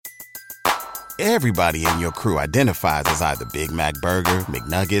Everybody in your crew identifies as either Big Mac Burger,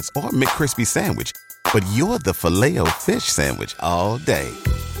 McNuggets, or McCrispy Sandwich. But you're the Filet-O-Fish Sandwich all day.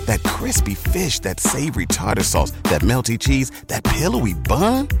 That crispy fish, that savory tartar sauce, that melty cheese, that pillowy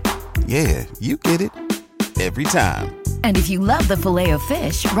bun. Yeah, you get it. Every time. And if you love the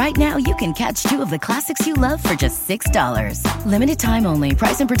Filet-O-Fish, right now you can catch two of the classics you love for just $6. Limited time only.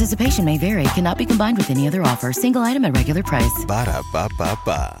 Price and participation may vary. Cannot be combined with any other offer. Single item at regular price.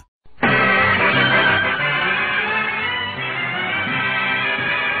 Ba-da-ba-ba-ba.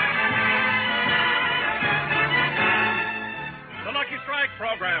 The Lucky Strike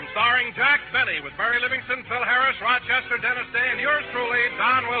program starring Jack Benny with Barry Livingston, Phil Harris, Rochester, Dennis Day, and yours truly,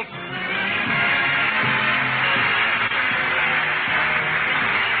 Don Wilson.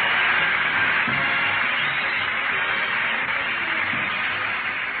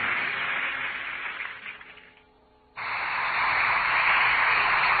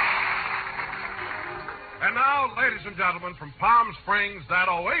 And now, ladies and gentlemen, from Palm Springs, that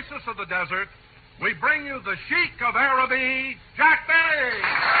oasis of the desert, we bring you the Sheik of Araby, Jack Benny.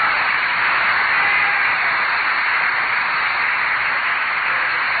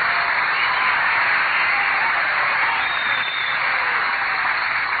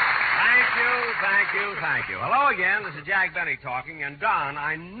 Thank you. Hello again. This is Jack Benny talking. And, Don,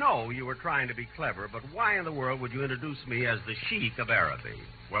 I know you were trying to be clever, but why in the world would you introduce me as the Sheik of Araby?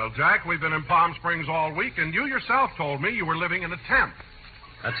 Well, Jack, we've been in Palm Springs all week, and you yourself told me you were living in a tent.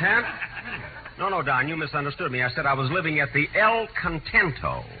 A tent? No, Don, you misunderstood me. I said I was living at the El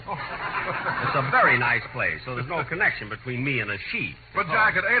Contento. It's a very nice place, so there's no connection between me and a sheik. But,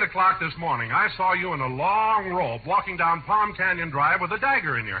 Jack, at 8 o'clock this morning, I saw you in a long robe walking down Palm Canyon Drive with a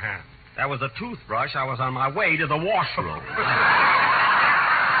dagger in your hand. That was a toothbrush. I was on my way to the washroom.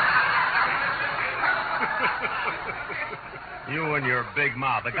 You and your big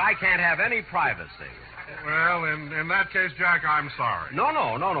mouth. The guy can't have any privacy. Well, in that case, Jack, I'm sorry. No,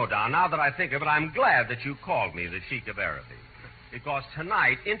 Don. Now that I think of it, I'm glad that you called me the Sheik of Araby. Because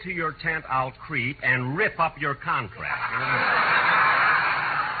tonight, into your tent I'll creep and rip up your contract.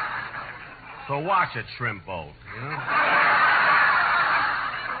 So watch it, shrimp boat. You know?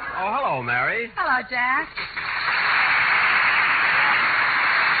 Oh, hello, Mary. Hello, Jack.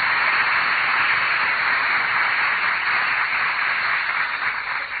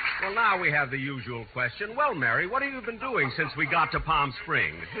 Well, now we have the usual question. Well, Mary, what have you been doing since we got to Palm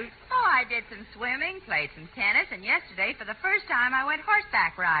Springs? Oh, I did some swimming, played some tennis, and yesterday, for the first time, I went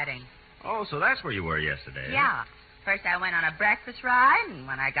horseback riding. Oh, so that's where you were yesterday. Yeah. First, I went on a breakfast ride, and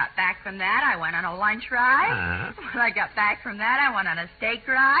when I got back from that, I went on a lunch ride. When I got back from that, I went on a steak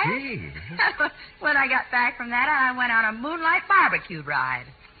ride. Gee. When I got back from that, I went on a moonlight barbecue ride.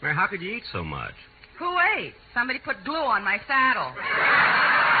 Mary, how could you eat so much? Who ate? Somebody put glue on my saddle.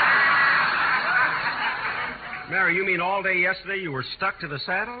 Mary, you mean all day yesterday you were stuck to the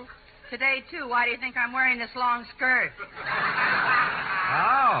saddle? Today, too. Why do you think I'm wearing this long skirt?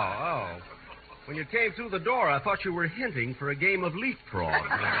 Oh. When you came through the door, I thought you were hinting for a game of leapfrog.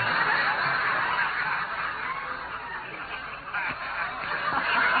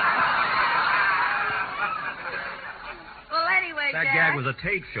 Well, anyway, That Jack... gag was a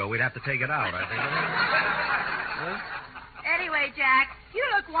tape show. We'd have to take it out, I think. Huh? Anyway, Jack, you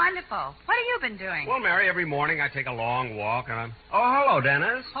look wonderful. What have you been doing? Well, Mary, every morning I take a long walk, and I'm... Oh, hello,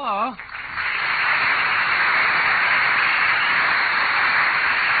 Dennis. Hello.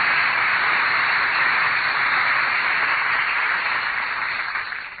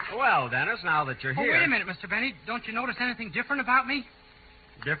 Well, Dennis, now that you're Oh, here... wait a minute, Mr. Benny. Don't you notice anything different about me?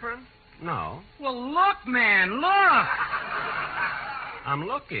 Different? No. Well, look, man, look. I'm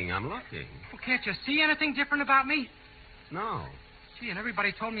looking. Well, can't you see anything different about me? No. Gee, and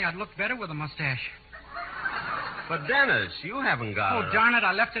everybody told me I'd look better with a mustache. But, Dennis, you haven't got Oh, it. darn it,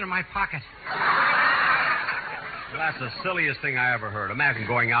 I left it in my pocket. Well, that's the silliest thing I ever heard. Imagine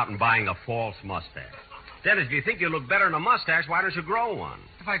going out and buying a false mustache. Dennis, if you think you look better in a mustache, why don't you grow one?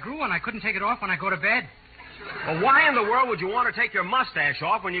 If I grew one, I couldn't take it off when I go to bed. Well, why in the world would you want to take your mustache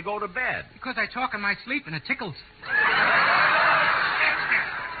off when you go to bed? Because I talk in my sleep and it tickles.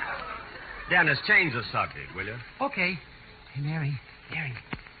 Dennis, change the subject, will you? Okay. Hey, Mary,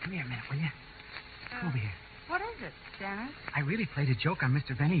 come here a minute, will you? Come over here. What is it, Dennis? I really played a joke on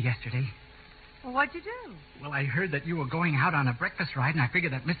Mr. Benny yesterday. Well, what'd you do? Well, I heard that you were going out on a breakfast ride, and I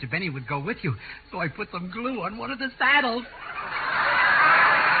figured that Mr. Benny would go with you. So I put some glue on one of the saddles.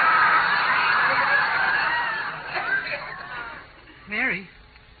 Mary,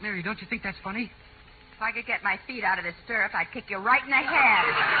 don't you think that's funny? If I could get my feet out of the stirrup, I'd kick you right in the head.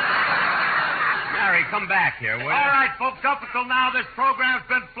 Mary, come back here, will you? All right, folks, up until now, this program's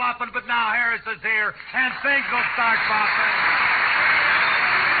been flopping, but now Harris is here, and things will start popping.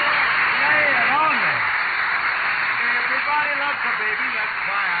 Lay it on me. Everybody loves a baby. That's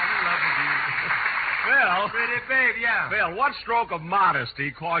why I'm in love with you. Phil. Pretty babe, yeah. Phil, what stroke of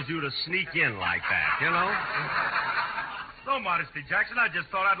modesty caused you to sneak in like that, you know? No modesty, Jackson. I just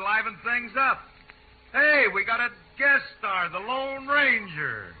thought I'd liven things up. Hey, we got a guest star, the Lone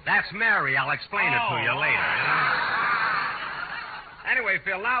Ranger. That's Mary. I'll explain it to you later, you know? Anyway,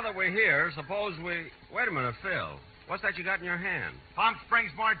 Phil, now that we're here, suppose we... Wait a minute, Phil. What's that you got in your hand? Palm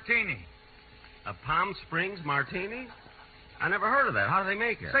Springs Martini. A Palm Springs martini? I never heard of that. How do they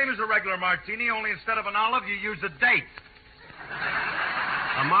make it? Same as a regular martini, only instead of an olive, you use a date.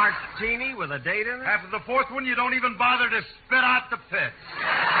 A martini with a date in it? After the fourth one, you don't even bother to spit out the pit.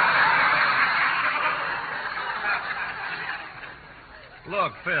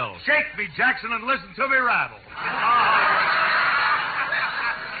 Look, Phil. Shake me, Jackson, and listen to me rattle.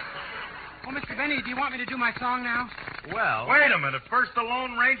 Oh, Mr. Benny, do you want me to do my song now? Well... Wait a minute. First the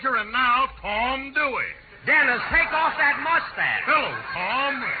Lone Ranger, and now Tom Dewey. Dennis, take off that mustache. Hello,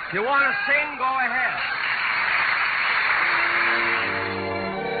 Tom. You want to sing? Go ahead.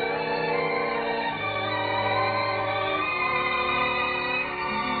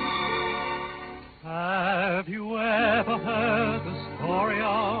 Have you ever heard the story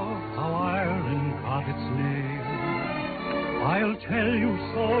of how Ireland got its name? I'll tell you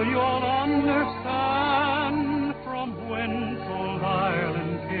so you'll understand from whence old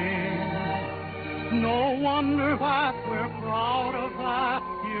Ireland came. No wonder that we're proud of that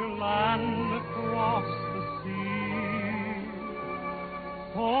here land across the sea.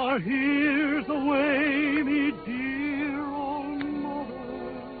 For here's the way, me dear old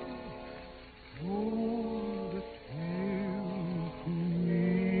mother told the tale to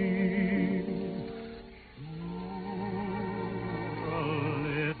me. A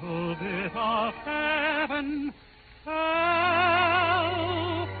little bit of heaven fell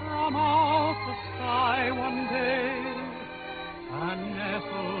from out the sky one day and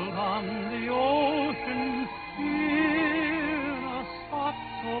nestled on the ocean in a spot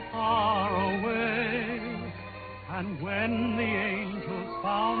so far away. And when the angels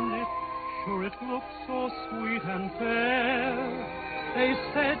found it, sure it looked so sweet and fair, they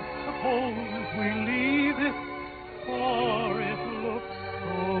said, suppose we leave it, for it looks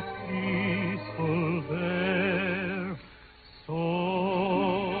so peaceful there. So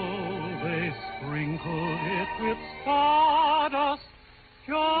they sprinkled it with sawdust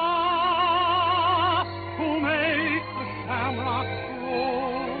just to make the shamrocks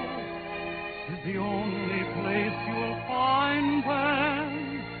grow. 'Tis the only place you'll find when,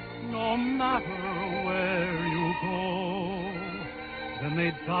 no matter where you go. Then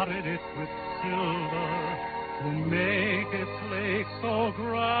they dotted it with silver to make its lake so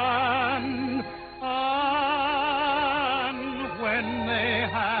grand. And when they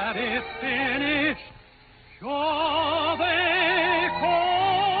had it finished, sure they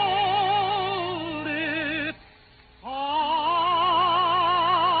called it Ireland.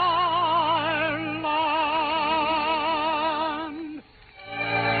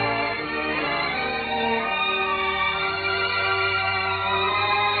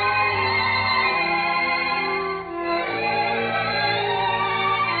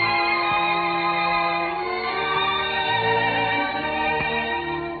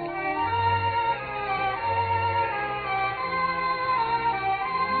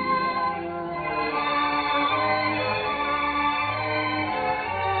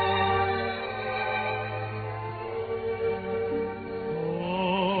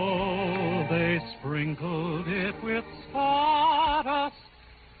 They sprinkled it with sawdust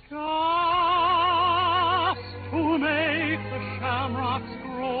just to make the shamrocks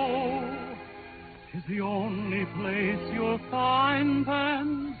grow. 'Tis the only place you'll find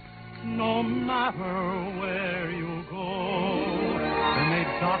them, no matter where you go. Then they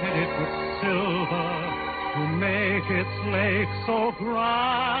dotted it with silver to make its lake so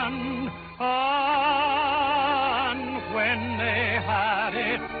grand. And when they had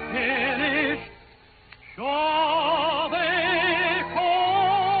it finished, sure they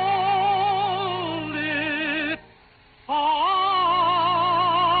called it Ireland.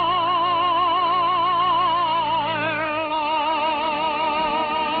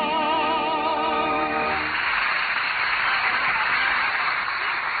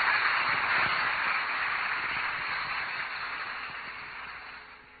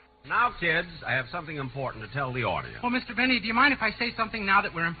 Now, kids, I have something important to tell the audience. Oh, Mr. Benny, do you mind if I say something now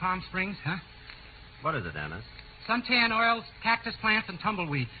that we're in Palm Springs, huh? What is it, Dennis? Suntan oils, cactus plants, and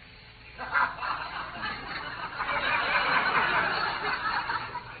tumbleweeds.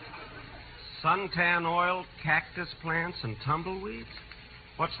 suntan oil, cactus plants, and tumbleweeds?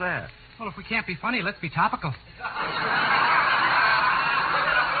 What's that? Well, if we can't be funny, let's be topical.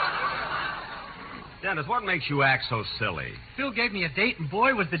 Dennis, what makes you act so silly? Phil gave me a date, and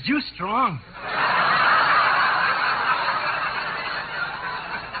boy, was the juice strong.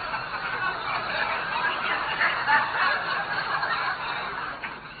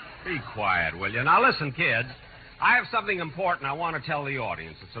 Be quiet, will you? Now, listen, kids. I have something important I want to tell the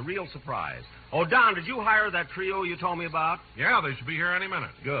audience. It's a real surprise. Oh, Don, did you hire that trio you told me about? Yeah, they should be here any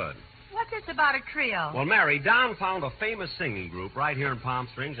minute. Good. What's this about a trio? Well, Mary, Don found a famous singing group right here in Palm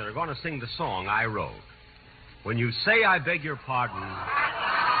Springs, and they're going to sing the song I wrote. When you say I beg your pardon,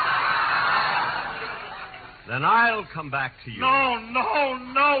 then I'll come back to you.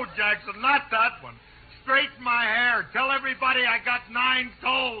 No, Jackson, not that one. Straighten my hair. Tell everybody I got 9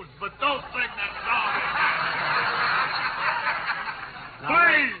 toes, but don't sing that song.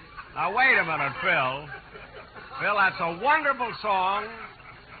 Please. Now, wait a minute, Phil. Phil, that's a wonderful song.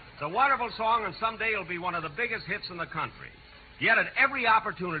 It's a wonderful song, and someday it'll be one of the biggest hits in the country. Yet at every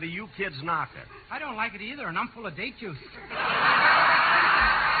opportunity, you kids knock it. I don't like it either, and I'm full of date juice.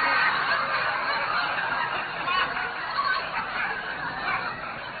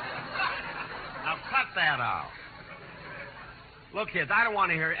 Now, cut that out. Look, kids, I don't want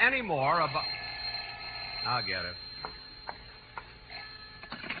to hear any more about... I'll get it.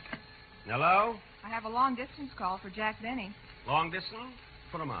 Hello? I have a long-distance call for Jack Benny. Long distance?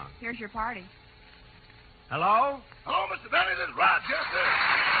 Put him on. Here's your party. Hello? Hello, Mr. Benny. This is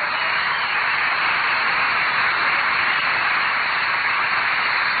Rochester.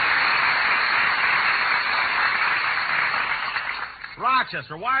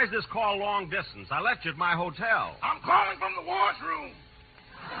 Rochester, why is this call long distance? I left you at my hotel. I'm calling from the washroom.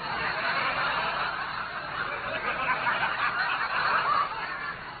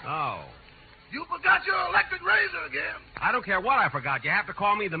 Oh. You forgot your electric razor again. I don't care what I forgot. You have to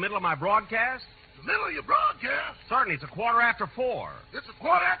call me in the middle of my broadcast? The middle of your broadcast? Certainly. It's 4:15. It's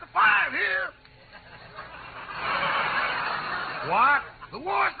 5:15 here. What? The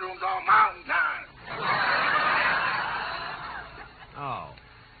washroom's on mountain time. Oh.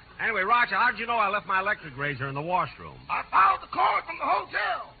 Anyway, Roger, how did you know I left my electric razor in the washroom? I followed the cord from the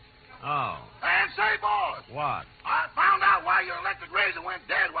hotel. Oh. And say, boys, What? I found out why your electric razor went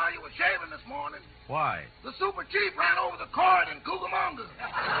dead while you were shaving this morning. Why? The super chief ran over the cord in Cucamonga.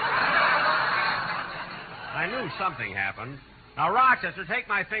 I knew something happened. Now, Rochester, take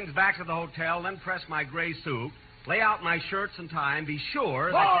my things back to the hotel, then press my gray suit, lay out my shirts and tie, and be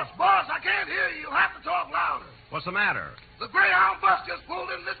sure that... Boss, I can't hear you. You'll have to talk louder. What's the matter? The Greyhound bus just pulled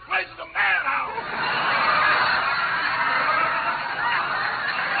in. This place is a madhouse.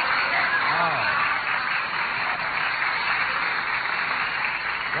 Oh.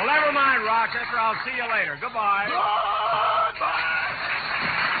 Well, never mind, Rochester. I'll see you later. Goodbye. Goodbye.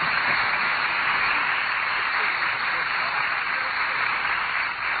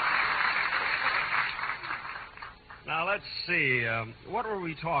 Now, let's see. What were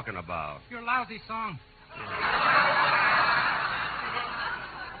we talking about? Your lousy song.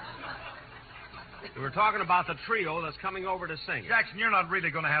 We were talking about the trio that's coming over to sing. Jackson, you're not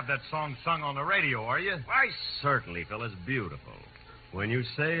really going to have that song sung on the radio, are you? Why, certainly, Phil. It's beautiful. When you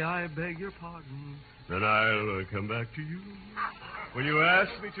say, I beg your pardon, then I'll come back to you. When you ask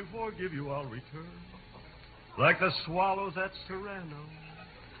me to forgive you, I'll return. Like the swallows at Serrano,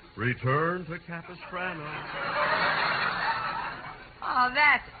 return to Capistrano. Oh,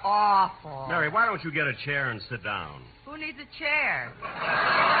 that's awful. Mary, why don't you get a chair and sit down? Who needs a chair?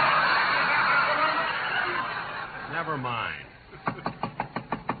 Never mind.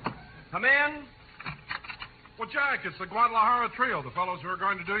 Come in. Well, Jack, it's the Guadalajara Trio, the fellows who are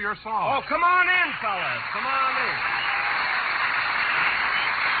going to do your song. Oh, come on in, fellas. Come on in.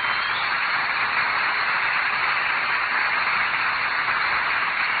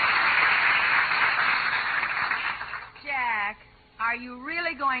 Jack, are you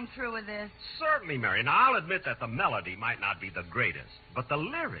really going through with this? Certainly, Mary. Now, I'll admit that the melody might not be the greatest, but the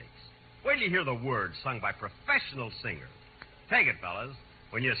lyrics. Wait till you hear the words sung by professional singers. Take it, fellas.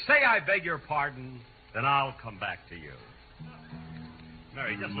 When you say I beg your pardon, then I'll come back to you.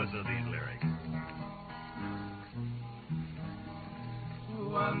 Mary, just listen to these lyrics.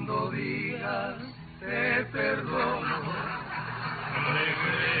 Cuando digas te perdono,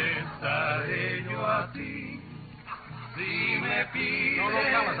 regresaré yo a ti. Si me pides No,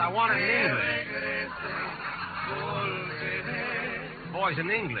 fellas, I want it in English. volveré. Boys, in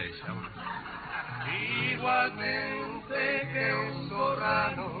English. Igualmente que un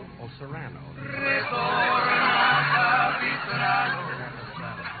Serrano Oh, Serrano. retorna Capistrano.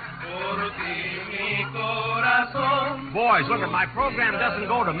 Por ti Boys, look, my program doesn't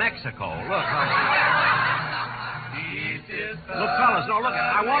go to Mexico. Look. Look, fellas, no, look,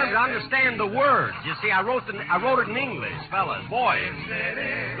 I wanted to understand the words. You see, I wrote it in English, fellas. Boys.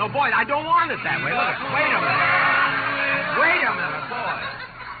 No, boys, I don't want it that way. Look, wait a minute. Wait a minute, boys.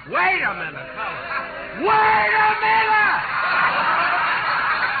 Wait a minute, fellas. Wait a minute!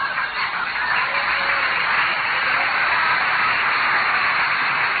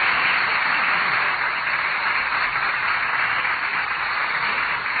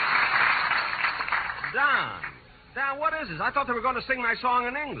 Don, what is this? I thought they were going to sing my song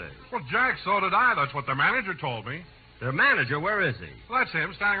in English. Well, Jack, so did I. That's what their manager told me. Their manager? Where is he? Well, that's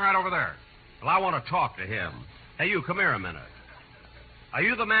him, standing right over there. Well, I want to talk to him. Hey, you, come here a minute. Are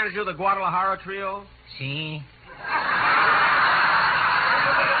you the manager of the Guadalajara Trio? Si.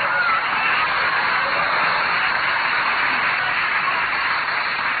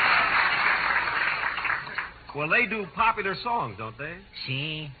 Well, they do popular songs, don't they?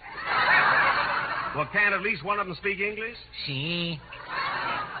 Si. Well, can't at least one of them speak English? Si.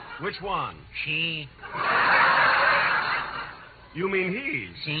 Which one? Si. You mean he?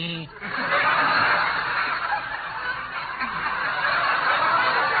 Si.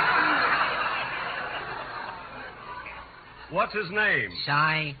 What's his name?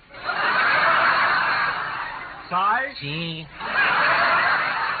 Sai. Sai? Si.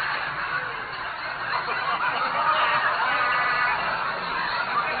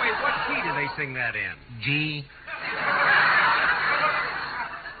 Wait, what key do they sing that in? G.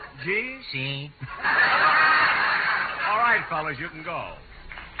 G? Si. All right, fellas, you can go.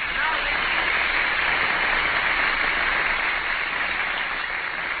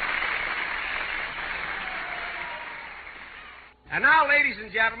 And now, ladies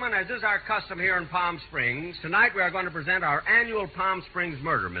and gentlemen, as is our custom here in Palm Springs, tonight we are going to present our annual Palm Springs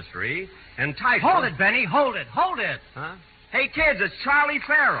murder mystery entitled... Hold it, Benny. Hold it. Hold it. Huh? Hey, kids, it's Charlie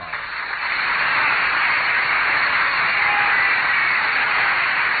Farrell.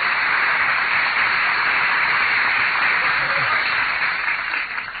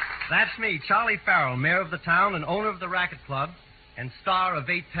 That's me, Charlie Farrell, mayor of the town and owner of the Racket Club and star of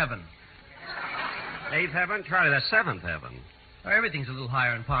Eighth Heaven. Eighth Heaven? Charlie, that's Seventh Heaven. Well, everything's a little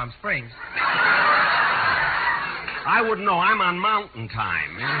higher in Palm Springs. I wouldn't know. I'm on mountain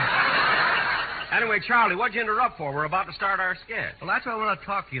time. Anyway, Charlie, what'd you interrupt for? We're about to start our sketch. Well, that's what I want to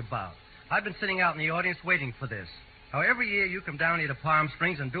talk to you about. I've been sitting out in the audience waiting for this. How every year you come down here to Palm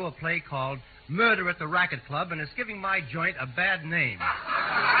Springs and do a play called Murder at the Racket Club, and it's giving my joint a bad name.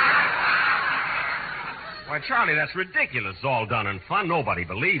 Why, Charlie, that's ridiculous. It's all done in fun. Nobody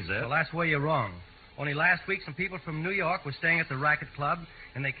believes it. Well, that's where you're wrong. Only last week, some people from New York were staying at the Racket Club,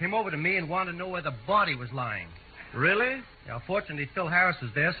 and they came over to me and wanted to know where the body was lying. Really? Yeah, fortunately, Phil Harris was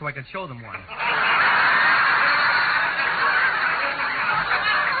there, so I could show them one.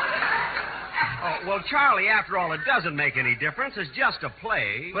 Oh, well, Charlie, after all, it doesn't make any difference. It's just a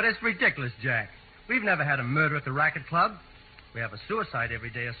play. But it's ridiculous, Jack. We've never had a murder at the Racket Club. We have a suicide every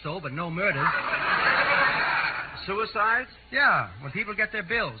day or so, but no murders. Suicides? Yeah, when people get their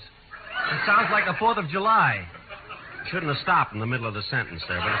bills. It sounds like the 4th of July. Shouldn't have stopped in the middle of the sentence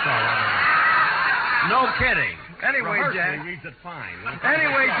there, but it's all right. No kidding. Anyway, Jack. Reads it fine.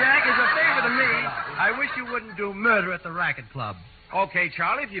 Anyway, Jack, as a favor to me, I wish you wouldn't do Murder at the Racket Club. Okay,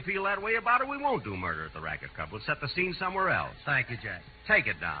 Charlie, if you feel that way about it, we won't do Murder at the Racket Club. We'll set the scene somewhere else. Thank you, Jack. Take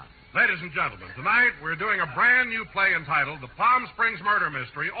it down. Ladies and gentlemen, tonight we're doing a brand new play entitled The Palm Springs Murder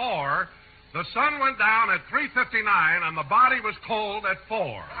Mystery, or The Sun Went Down at 3:59 and the Body Was Cold at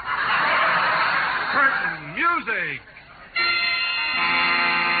 4. Curtain music.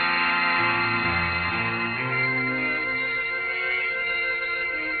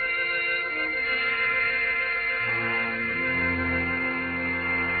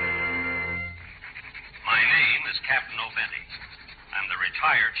 My name is Captain O'Benny. I'm the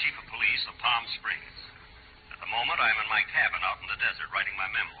retired chief of police of Palm Springs. At the moment, I'm in my cabin out in the desert writing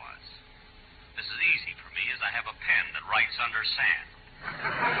my memoirs. This is easy for me as I have a pen that writes under sand.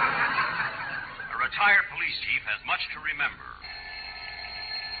 A retired police chief has much to remember.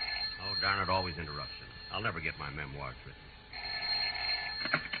 Oh, darn it, always interruption. I'll never get my memoirs written.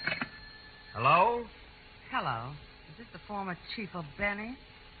 Hello? Hello. Is this the former Chief O'Benny?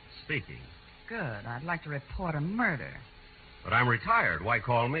 Speaking. Good. I'd like to report a murder. But I'm retired. Why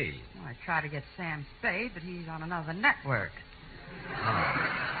call me? Well, I tried to get Sam Spade, but he's on another network.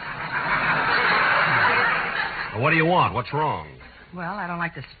 Well, what do you want? What's wrong? Well, I don't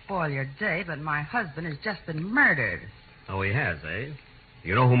like to spoil your day, but my husband has just been murdered. Oh, he has, eh?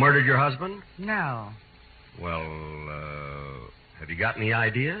 You know who murdered your husband? No. Well, have you got any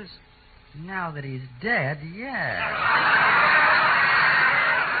ideas? Now that he's dead, yes.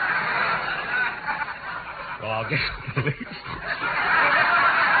 Well, I'll get the police.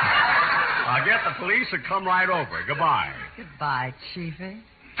 I'll get the police and come right over. Goodbye. Goodbye, Chiefy.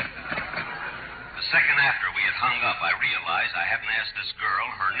 The second after we had hung up, I realized I hadn't asked this girl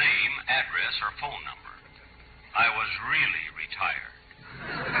her name, address, or phone number. I was really retired.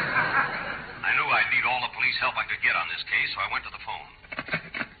 I knew I'd need all the police help I could get on this case, so I went to the phone.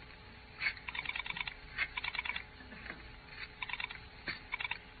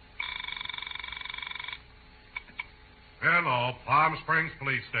 Hello, Palm Springs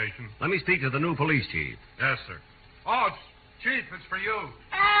Police Station. Let me speak to the new police chief. Yes, sir. Oh, Chief, it's for you.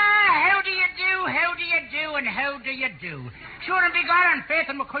 How do you do, how do you do, and how do you do? Sure and be God and Faith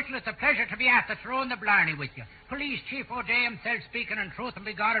and McCushel, it's a pleasure to be after throwing the blarney with you. Police Chief O'Day himself speaking in truth and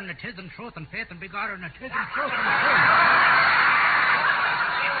be God and it is in truth and faith and be God and it is in truth and truth.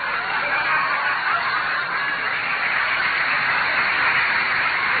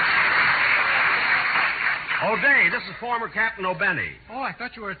 O'Day, this is former Captain O'Benny. Oh, I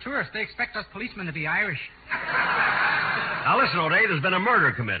thought you were a tourist. They expect us policemen to be Irish. Now, listen, O'Day, there's been a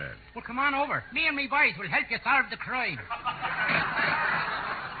murder committed. Well, come on over. Me and me boys will help you solve the crime.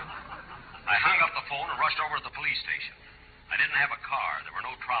 I hung up the phone and rushed over to the police station. I didn't have a car. There were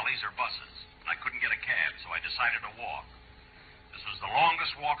no trolleys or buses. And I couldn't get a cab, so I decided to walk. This was the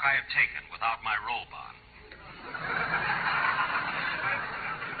longest walk I had taken without my robe on.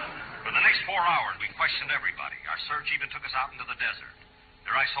 For the next 4 hours, we questioned everybody. Our search even took us out into the desert.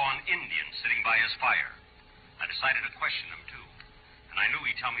 There I saw an Indian sitting by his fire. I decided to question him, too. And I knew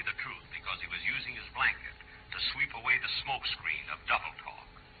he'd tell me the truth because he was using his blanket to sweep away the smoke screen of double talk.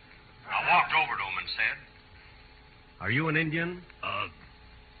 I walked over to him and said, "Are you an Indian?" Ugh.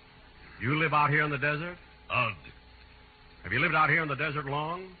 You live out here in the desert? Ugh. Have you lived out here in the desert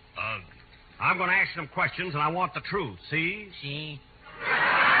long? Ugh. I'm going to ask some questions, and I want the truth, see? See?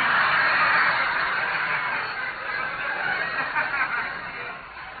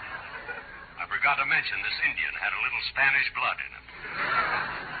 I forgot to mention this Indian had a little Spanish blood in him.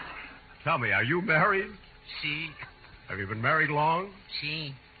 Tell me, are you married? See? Have you been married long?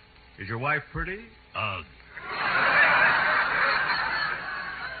 See? Is your wife pretty? Ugh.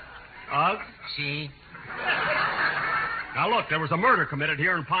 Ugh? See? Now, look, there was a murder committed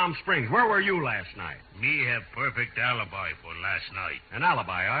here in Palm Springs. Where were you last night? Me have perfect alibi for last night. An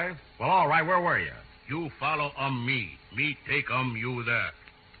alibi, eh? Well, all right, where were you? You follow me. Me take you there.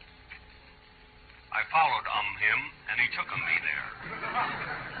 I followed him, and he took me there.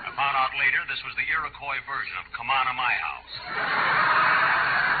 I found out later this was the Iroquois version of Come On to My House.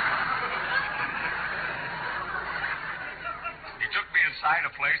 He took me inside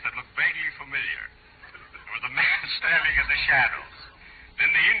a place that looked vaguely familiar. There was a man standing in the shadows. Then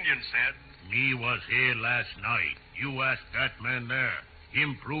the Indian said, Me was here last night. You ask that man there.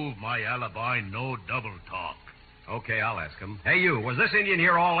 Him prove my alibi, no double talk. Okay, I'll ask him. Hey, you, was this Indian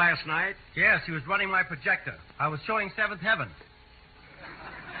here all last night? Yes, he was running my projector. I was showing Seventh Heaven.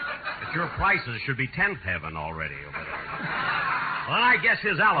 But your prices should be 10th Heaven already over there. Well, I guess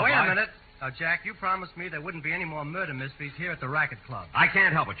his alibi... Wait a minute. Jack, you promised me there wouldn't be any more murder mysteries here at the Racket Club. I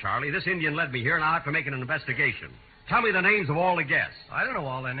can't help it, Charlie. This Indian led me here, and I'll have to make an investigation. Tell me the names of all the guests. I don't know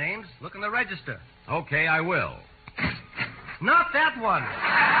all their names. Look in the register. Okay, I will. Not that one.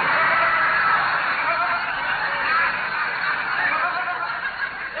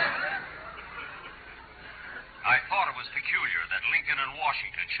 I thought it was peculiar that Lincoln and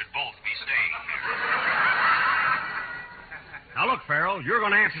Washington should both be staying here. Now, look, Farrell, you're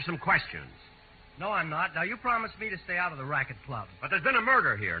going to answer some questions. No, I'm not. Now, you promised me to stay out of the Racket Club. But there's been a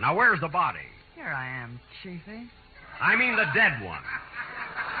murder here. Now, where's the body? Here I am, Chiefy. I mean the dead one.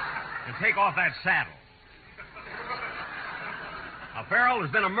 And take off that saddle. Now, Farrell,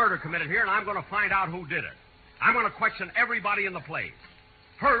 there's been a murder committed here, and I'm going to find out who did it. I'm going to question everybody in the place.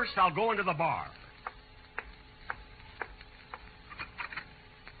 First, I'll go into the bar.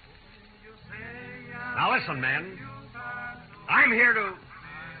 Now, listen, men. I'm here to...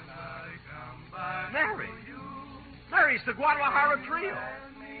 Mary. Mary's the Guadalajara Trio.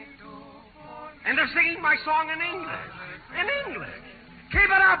 And they're singing my song in English. In English. Keep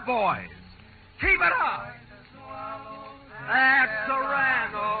it up, boys. Keep it up. At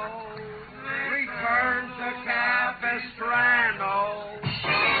Serrano, return to Capistrano.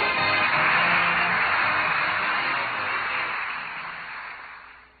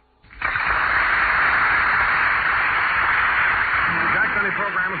 The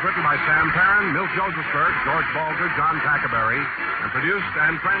program is written by Sam Perrin, Milt Josephsberg, George Balder, John Tackerberry, and produced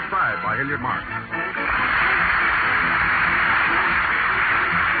and transcribed by Hilliard Marks.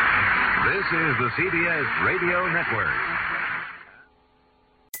 is the CBS Radio Network.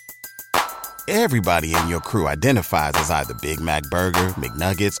 Everybody in your crew identifies as either Big Mac Burger,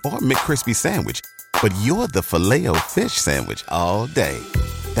 McNuggets, or McCrispy Sandwich. But you're the Filet-O-Fish Sandwich all day.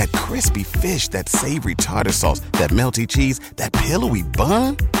 That crispy fish, that savory tartar sauce, that melty cheese, that pillowy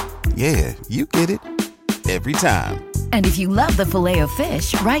bun. Yeah, you get it. Every time. And if you love the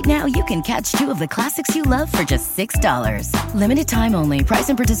Filet-O-Fish, right now you can catch two of the classics you love for just $6. Limited time only. Price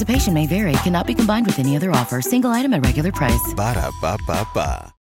and participation may vary. Cannot be combined with any other offer. Single item at regular price. Ba-da-ba-ba-ba.